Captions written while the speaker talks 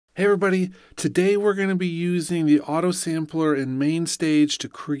Hey everybody, today we're going to be using the Autosampler in Mainstage to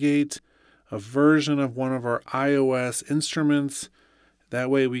create a version of one of our iOS instruments.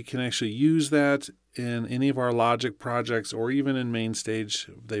 That way we can actually use that in any of our Logic projects or even in Mainstage.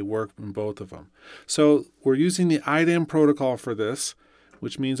 They work in both of them. So we're using the IDAM protocol for this,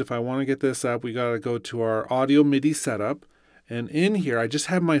 which means if I want to get this up, we got to go to our audio Midi setup. And in here, I just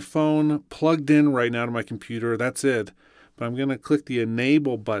have my phone plugged in right now to my computer. That's it. But I'm going to click the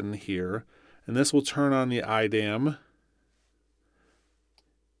Enable button here, and this will turn on the IDAM.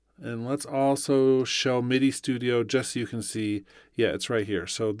 And let's also show Midi Studio just so you can see. Yeah, it's right here.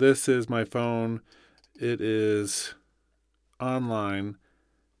 So this is my phone. It is online.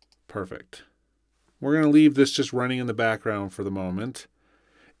 Perfect. We're going to leave this just running in the background for the moment.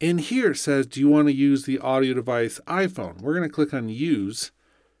 In here it says, do you want to use the audio device iPhone? We're going to click on Use.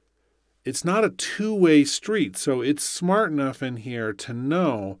 It's not a two-way street, so it's smart enough in here to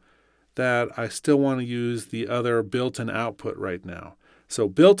know that I still want to use the other built-in output right now. So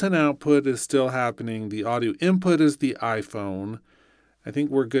built-in output is still happening. The audio input is the iPhone. I think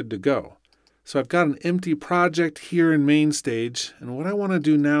we're good to go. So I've got an empty project here in Mainstage, and what I want to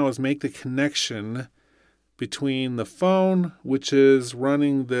do now is make the connection between the phone, which is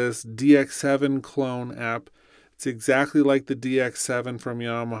running this DX7 clone app. It's exactly like the DX7 from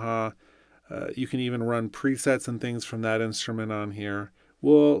Yamaha. You can even run presets and things from that instrument on here.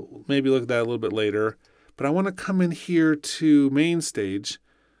 We'll maybe look at that a little bit later. But I want to come in here to Mainstage.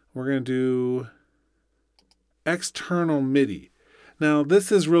 We're going to do external Midi. Now this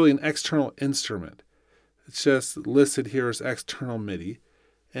is really an external instrument. It's just listed here as external Midi.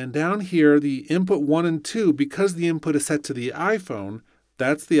 And down here, the input 1 and 2, because the input is set to the iPhone,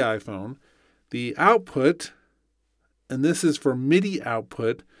 that's the iPhone. The output, and this is for Midi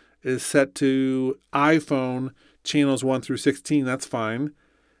output, is set to iPhone channels 1 through 16. That's fine.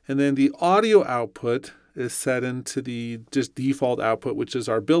 And then the audio output is set into the just default output, which is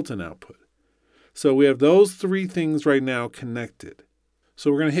our built-in output. So we have those three things right now connected. So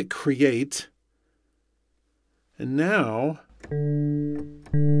we're going to hit Create. And now, I'm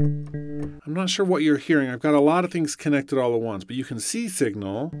not sure what you're hearing. I've got a lot of things connected all at once, but you can see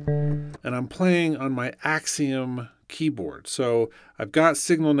signal, and I'm playing on my Axiom keyboard. So I've got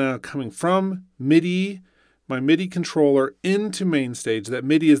signal now coming from Midi, my Midi controller, into Mainstage. That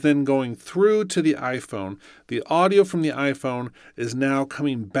Midi is then going through to the iPhone. The audio from the iPhone is now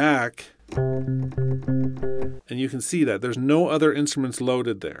coming back, and you can see that there's no other instruments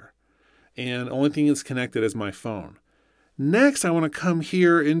loaded there. And the only thing that's connected is my phone. Next, I want to come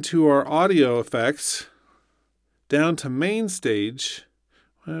here into our audio effects, down to Mainstage.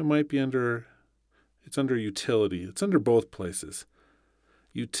 Well, it might be under, it's under Utility. It's under both places.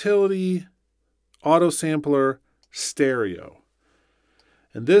 Utility, Autosampler, Stereo.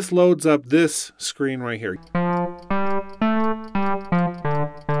 And this loads up this screen right here.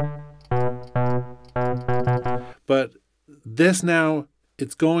 But this now,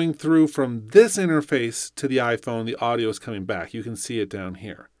 it's going through from this interface to the iPhone. The audio is coming back. You can see it down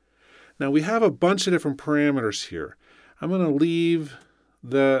here. Now we have a bunch of different parameters here. I'm going to leave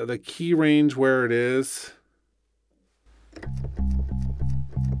the key range where it is.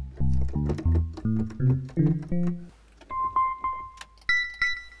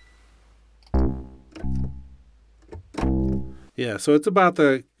 Yeah, so it's about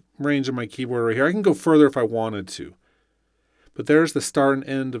the range of my keyboard right here. I can go further if I wanted to. But there's the start and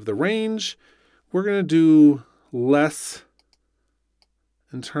end of the range. We're going to do less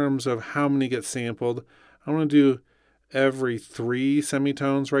in terms of how many get sampled. I want to do every 3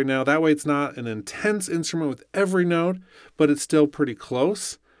 semitones right now. That way it's not an intense instrument with every note, but it's still pretty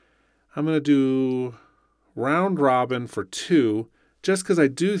close. I'm going to do round robin for 2, just because I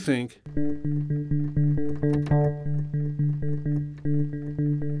do think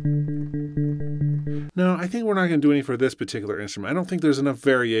no, I think we're not going to do any for this particular instrument. I don't think there's enough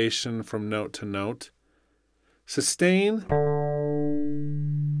variation from note to note. Sustain.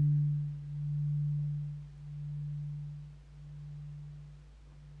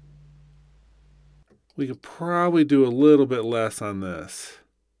 We could probably do a little bit less on this.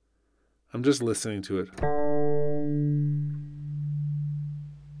 I'm just listening to it.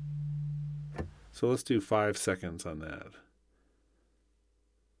 So let's do 5 seconds on that.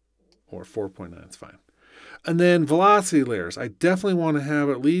 Or 4.9, it's fine. And then velocity layers. I definitely want to have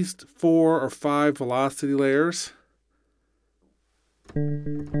at least 4 or 5 velocity layers.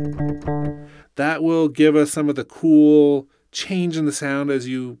 That will give us some of the cool change in the sound as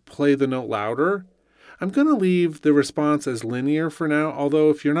you play the note louder. I'm going to leave the response as linear for now, although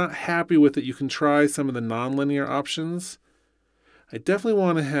if you're not happy with it, you can try some of the nonlinear options. I definitely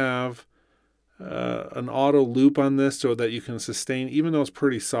want to have an auto loop on this so that you can sustain, even though it's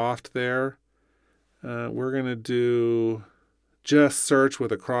pretty soft there. We're going to do just search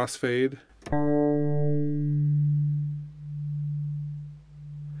with a crossfade.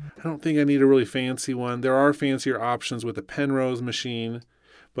 I don't think I need a really fancy one. There are fancier options with the Penrose machine,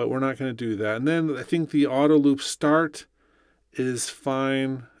 but we're not going to do that. And then I think the auto loop start is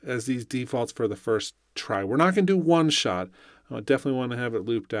fine as these defaults for the first try. We're not going to do one shot. I definitely want to have it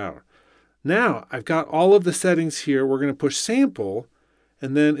looped out. Now I've got all of the settings here. We're going to push sample,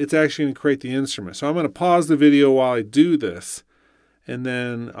 and then it's actually going to create the instrument. So I'm going to pause the video while I do this, and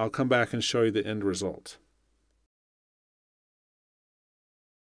then I'll come back and show you the end result.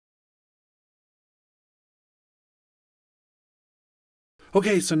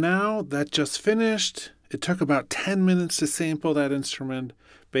 Okay, so now that just finished. It took about 10 minutes to sample that instrument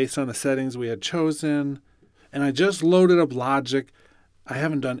based on the settings we had chosen. And I just loaded up Logic. I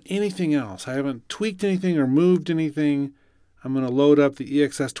haven't done anything else. I haven't tweaked anything or moved anything. I'm going to load up the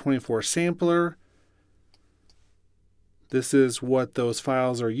Exs24 Sampler. This is what those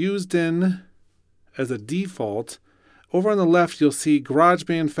files are used in as a default. Over on the left, you'll see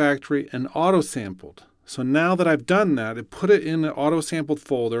GarageBand Factory and Autosampled. So now that I've done that, I put it in the Autosampled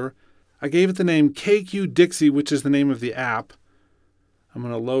folder. I gave it the name KQ Dixie, which is the name of the app. I'm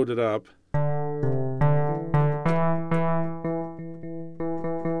going to load it up.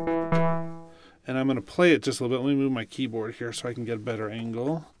 And I'm going to play it just a little bit. Let me move my keyboard here so I can get a better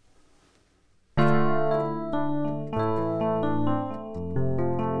angle.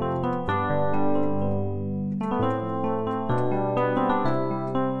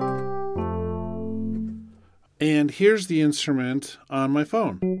 And here's the instrument on my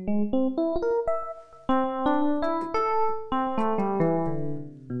phone.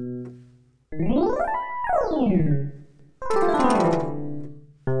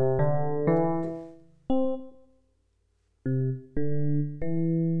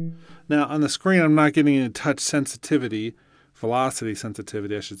 Now on the screen I'm not getting any touch sensitivity, velocity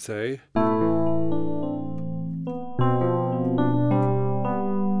sensitivity I should say.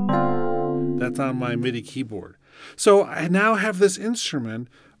 That's on my Midi keyboard. So I now have this instrument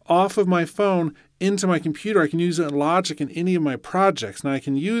off of my phone into my computer. I can use it in Logic in any of my projects. Now I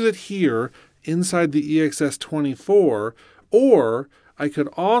can use it here inside the Exs24, or I could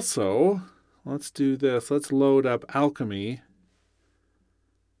also, let's do this, let's load up Alchemy.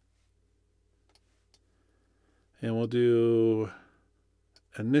 And we'll do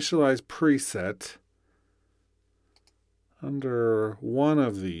initialize preset. Under one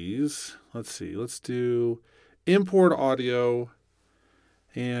of these, let's see, let's do import audio,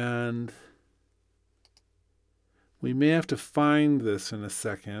 and we may have to find this in a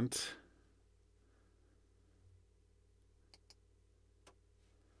second.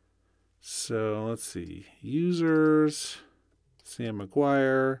 So let's see, users, Sam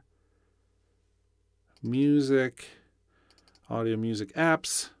McGuire, music, audio music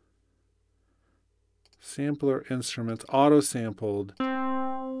apps, sampler instruments, auto sampled,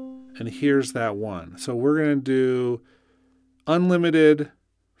 and here's that one. So we're going to do unlimited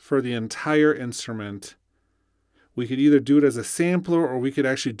for the entire instrument. We could either do it as a sampler or we could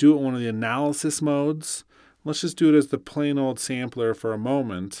actually do it in one of the analysis modes. Let's just do it as the plain old sampler for a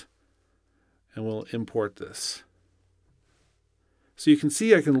moment, and we'll import this. So you can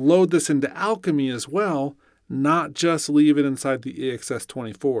see I can load this into Alchemy as well, not just leave it inside the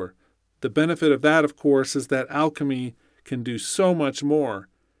Exs24. The benefit of that, of course, is that Alchemy can do so much more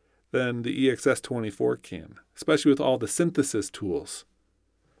than the Exs24 can, especially with all the synthesis tools.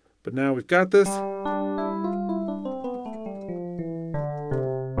 But now we've got this.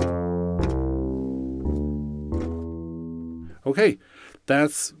 Okay,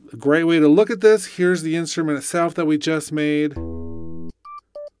 that's a great way to look at this. Here's the instrument itself that we just made.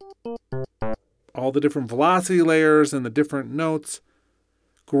 All the different velocity layers and the different notes.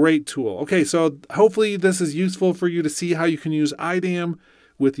 Great tool. Okay, so hopefully this is useful for you to see how you can use IDAM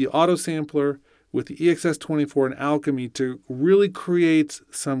with the Autosampler, with the Exs24 and Alchemy to really create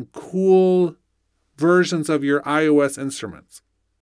some cool versions of your iOS instruments.